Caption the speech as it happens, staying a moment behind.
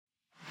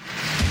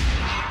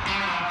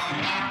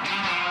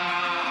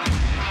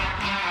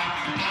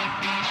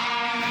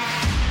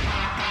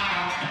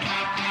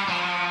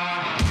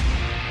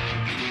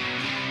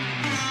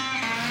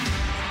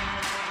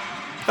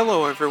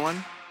Hello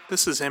everyone,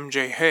 this is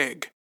MJ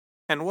Haig,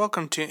 and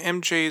welcome to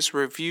MJ's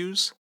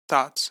Reviews,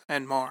 Thoughts,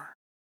 and More.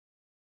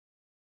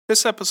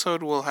 This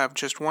episode will have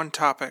just one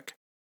topic,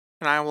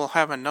 and I will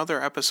have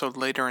another episode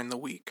later in the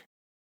week.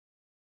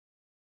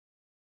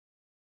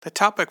 The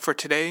topic for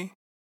today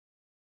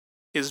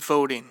is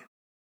voting.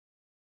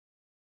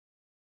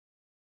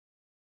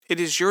 It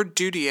is your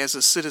duty as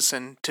a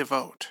citizen to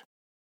vote.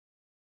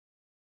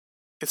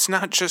 It's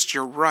not just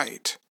your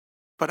right,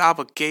 but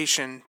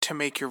obligation to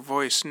make your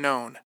voice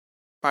known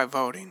by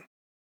voting.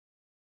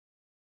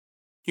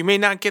 You may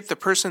not get the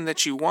person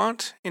that you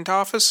want into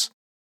office,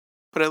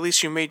 but at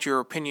least you made your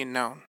opinion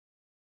known.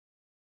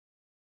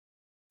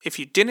 If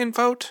you didn't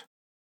vote,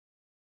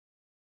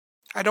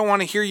 I don't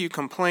want to hear you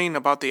complain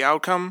about the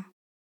outcome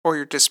or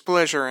your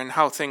displeasure in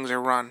how things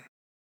are run.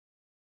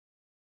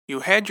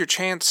 You had your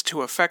chance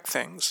to affect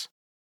things,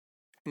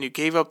 and you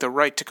gave up the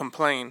right to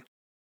complain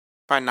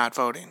by not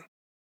voting.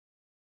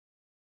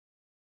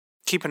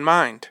 Keep in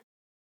mind,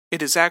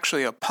 it is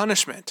actually a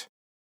punishment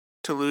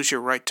to lose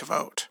your right to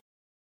vote.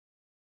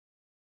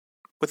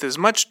 With as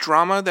much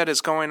drama that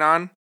is going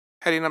on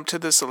heading up to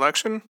this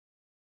election,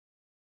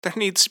 there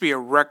needs to be a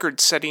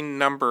record-setting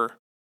number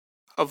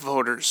of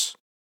voters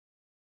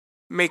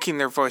making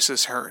their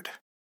voices heard.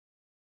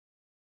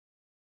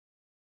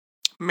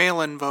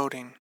 Mail-in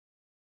voting.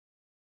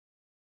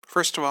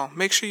 First of all,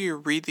 make sure you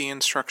read the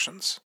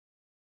instructions.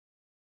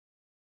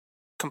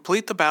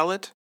 Complete the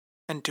ballot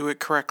and do it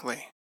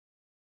correctly.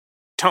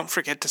 Don't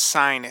forget to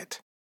sign it.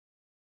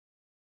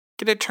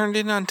 Get it turned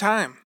in on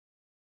time,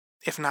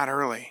 if not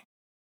early.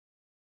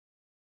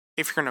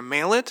 If you're going to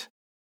mail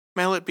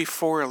it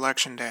before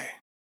Election Day.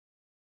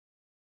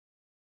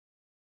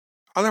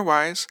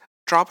 Otherwise,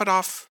 drop it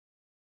off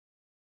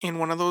in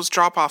one of those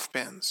drop-off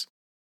bins.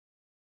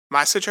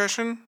 My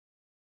suggestion?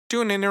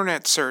 Do an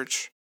internet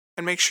search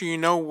and make sure you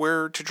know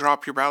where to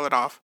drop your ballot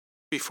off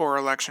before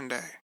Election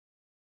Day.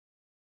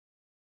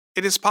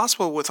 It is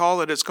possible with all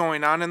that is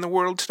going on in the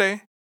world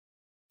today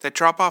that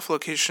drop-off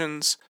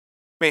locations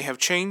may have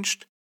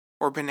changed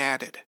or been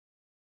added.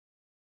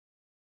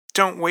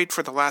 Don't wait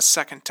for the last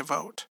second to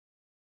vote.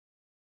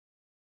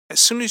 As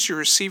soon as you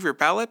receive your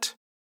ballot,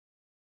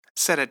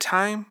 set a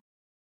time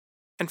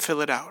and fill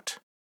it out.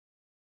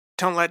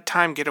 Don't let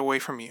time get away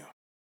from you.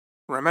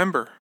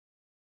 Remember,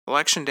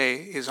 Election Day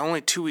is only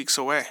 2 weeks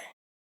away.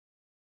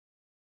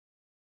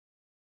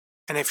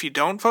 And if you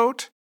don't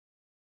vote,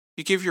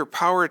 you give your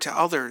power to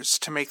others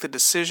to make the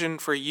decision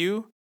for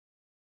you,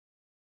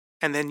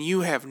 and then you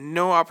have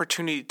no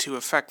opportunity to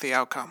affect the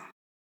outcome.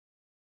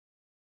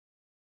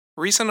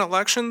 Recent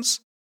elections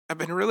have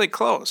been really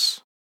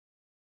close.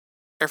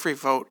 Every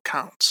vote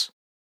counts.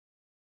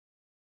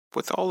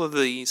 With all of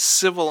the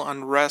civil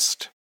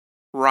unrest,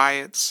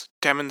 riots,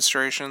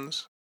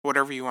 demonstrations,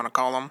 whatever you want to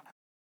call them,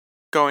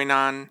 going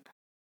on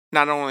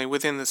not only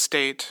within the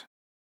state,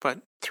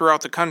 but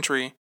throughout the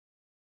country,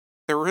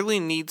 there really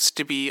needs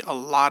to be a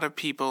lot of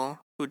people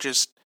who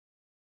just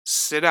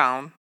sit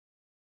down,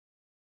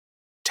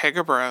 take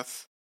a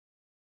breath,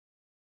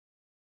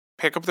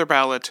 pick up their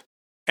ballot,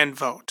 and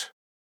vote.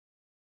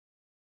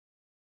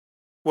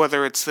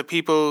 Whether it's the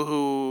people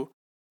who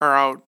are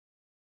out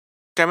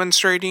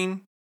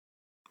demonstrating,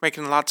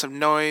 making lots of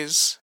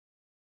noise,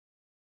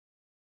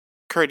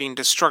 creating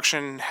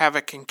destruction,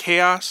 havoc, and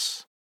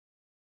chaos.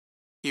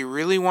 You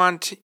really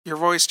want your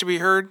voice to be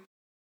heard?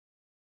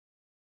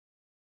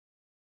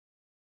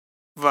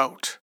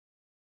 Vote.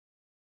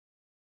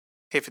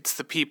 If it's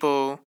the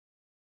people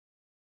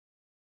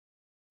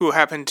who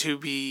happen to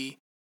be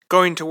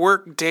going to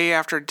work day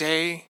after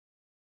day,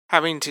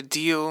 having to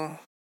deal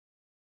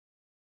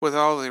with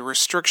all the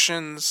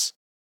restrictions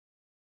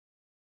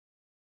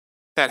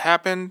that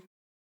happen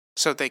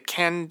so they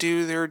can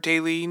do their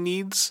daily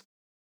needs,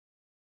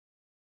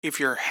 if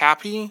you're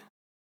happy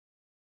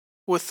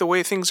with the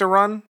way things are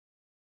run,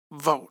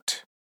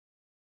 vote.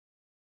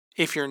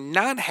 If you're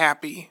not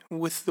happy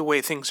with the way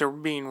things are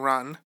being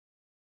run,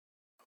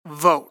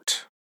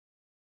 vote.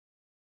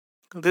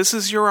 This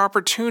is your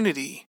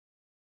opportunity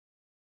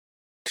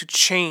to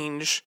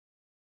change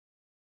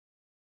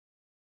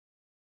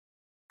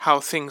how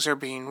things are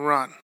being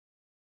run.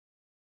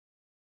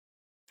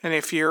 And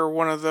if you're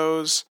one of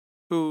those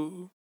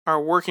who are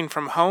working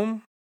from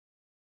home,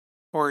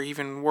 or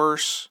even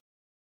worse,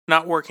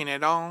 not working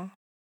at all,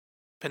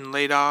 been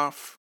laid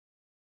off,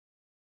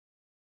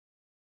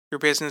 your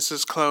business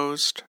is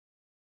closed,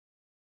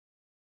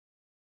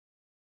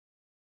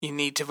 you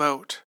need to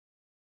vote.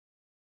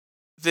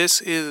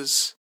 This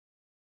is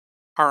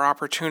our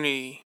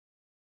opportunity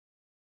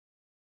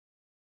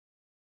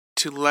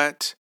to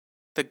let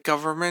the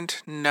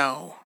government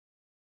know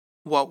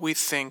what we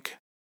think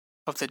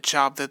of the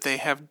job that they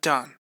have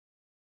done.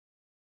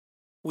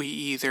 We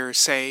either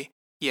say,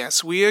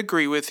 yes, we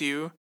agree with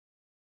you,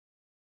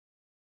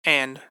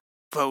 and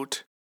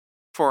vote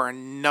for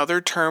another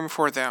term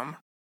for them,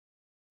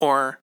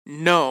 or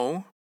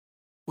no,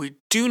 we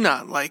do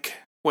not like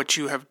what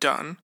you have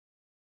done.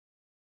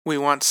 We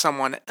want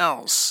someone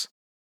else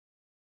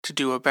to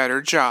do a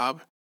better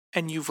job,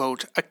 and you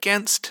vote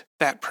against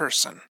that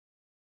person.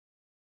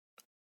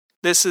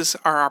 This is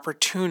our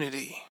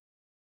opportunity.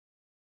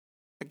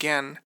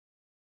 Again,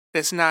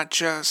 it's not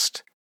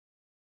just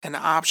an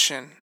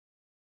option,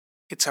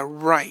 it's a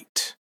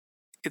right,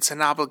 it's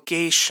an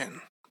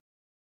obligation.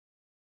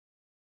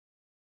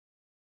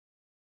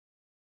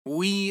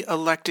 We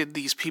elected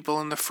these people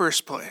in the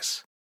first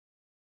place.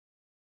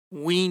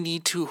 We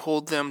need to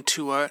hold them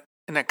to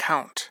an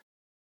account.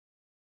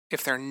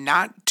 If they're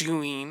not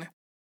doing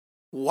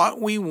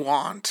what we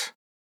want,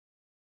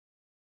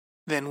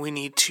 then we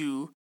need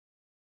to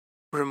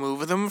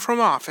remove them from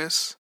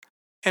office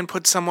and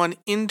put someone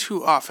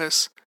into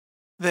office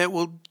that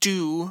will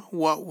do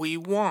what we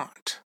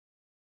want.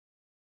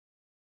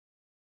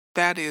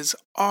 That is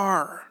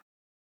our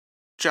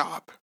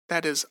job.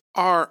 That is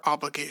our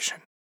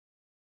obligation.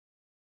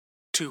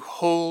 To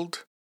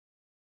hold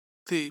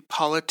the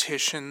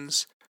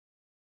politicians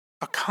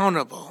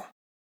accountable,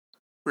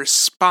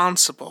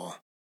 responsible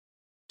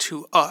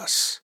to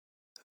us,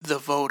 the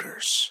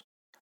voters.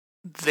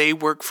 They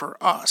work for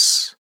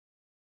us.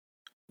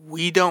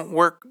 We don't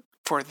work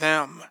for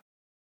them.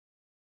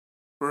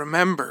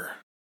 Remember,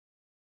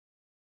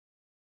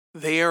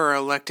 they are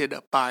elected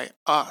by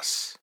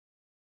us.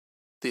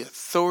 The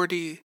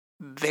authority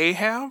they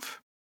have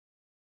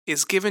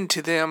is given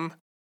to them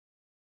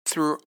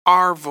through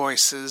our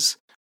voices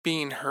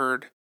being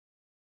heard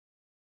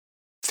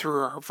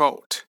through our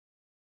vote.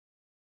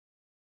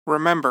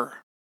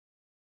 Remember,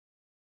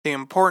 the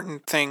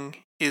important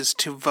thing is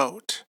to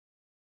vote.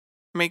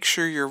 Make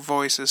sure your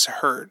voice is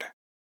heard.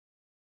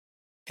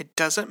 It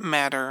doesn't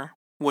matter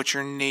what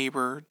your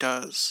neighbor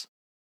does.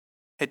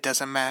 It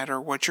doesn't matter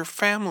what your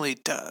family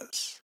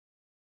does.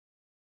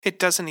 It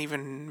doesn't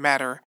even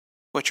matter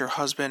what your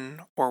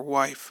husband or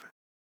wife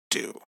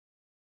do.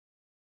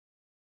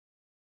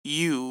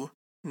 You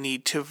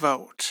need to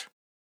vote.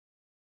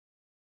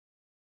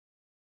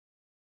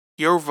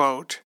 Your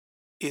vote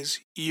is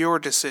your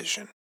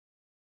decision.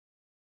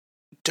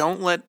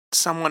 Don't let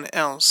someone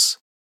else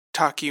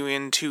talk you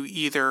into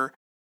either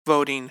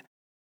voting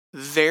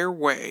their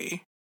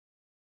way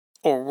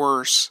or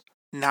worse,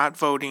 not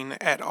voting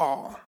at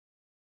all.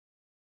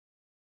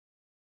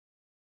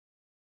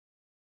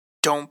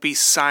 Don't be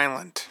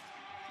silent.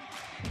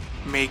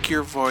 Make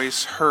your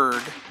voice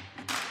heard.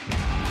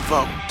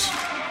 Vote.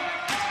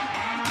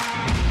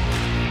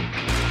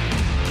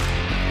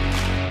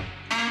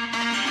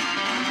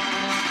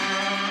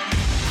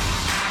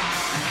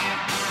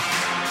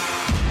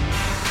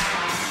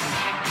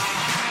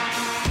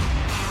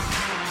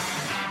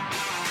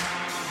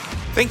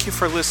 Thank you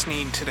for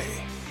listening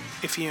today.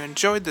 If you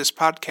enjoyed this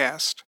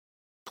podcast,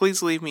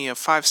 please leave me a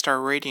 5-star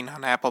rating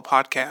on Apple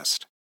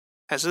Podcast,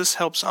 as this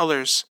helps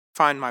others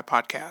find my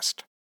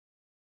podcast.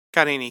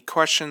 Got any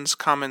questions,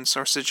 comments,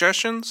 or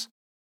suggestions?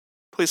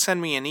 Please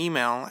send me an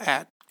email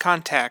at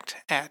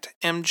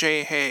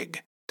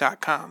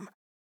contact@mjhague.com.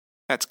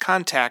 That's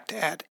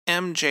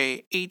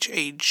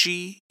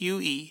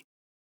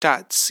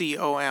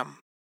contact@mjhague.com.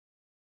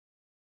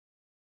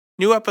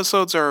 New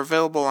episodes are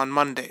available on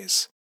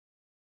Mondays,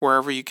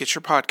 wherever you get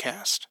your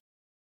podcast.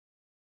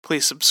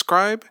 Please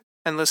subscribe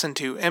and listen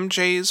to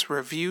MJ's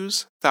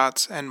reviews,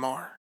 thoughts, and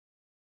more.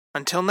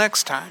 Until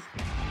next time,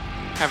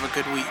 have a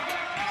good week.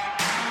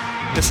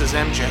 This is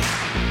MJ,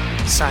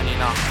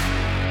 signing off.